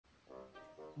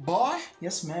Boy,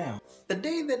 Yes, ma'am. the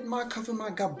day that my coffee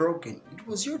mug got broken, it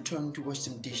was your turn to wash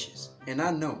some dishes. And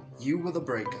I know you were the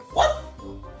breaker. What?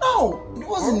 No, it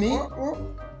wasn't me.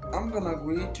 I'm gonna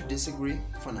agree to disagree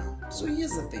for now. So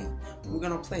here's the thing. We're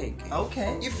gonna play a game.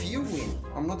 Okay. If you win,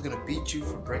 I'm not gonna beat you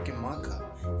for breaking my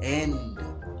cup. And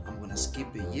I'm gonna skip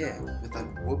a year without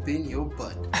whooping your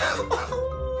butt.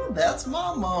 That's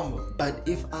my mama. But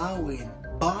if I win,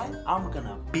 But I'm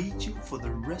gonna beat you for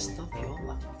the rest of your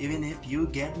life, even if you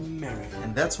get married.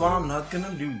 And that's why I'm not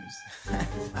gonna lose.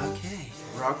 okay,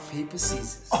 rock, paper,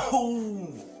 scissors. Oh,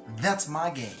 that's my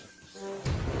game.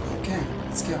 Okay,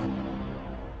 let's go.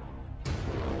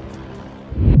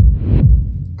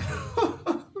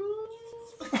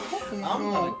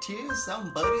 I'm gonna tear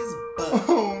somebody's butt.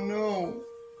 Oh no.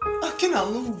 How can I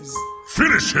lose?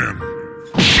 Finish him!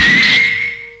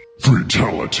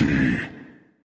 Fatality.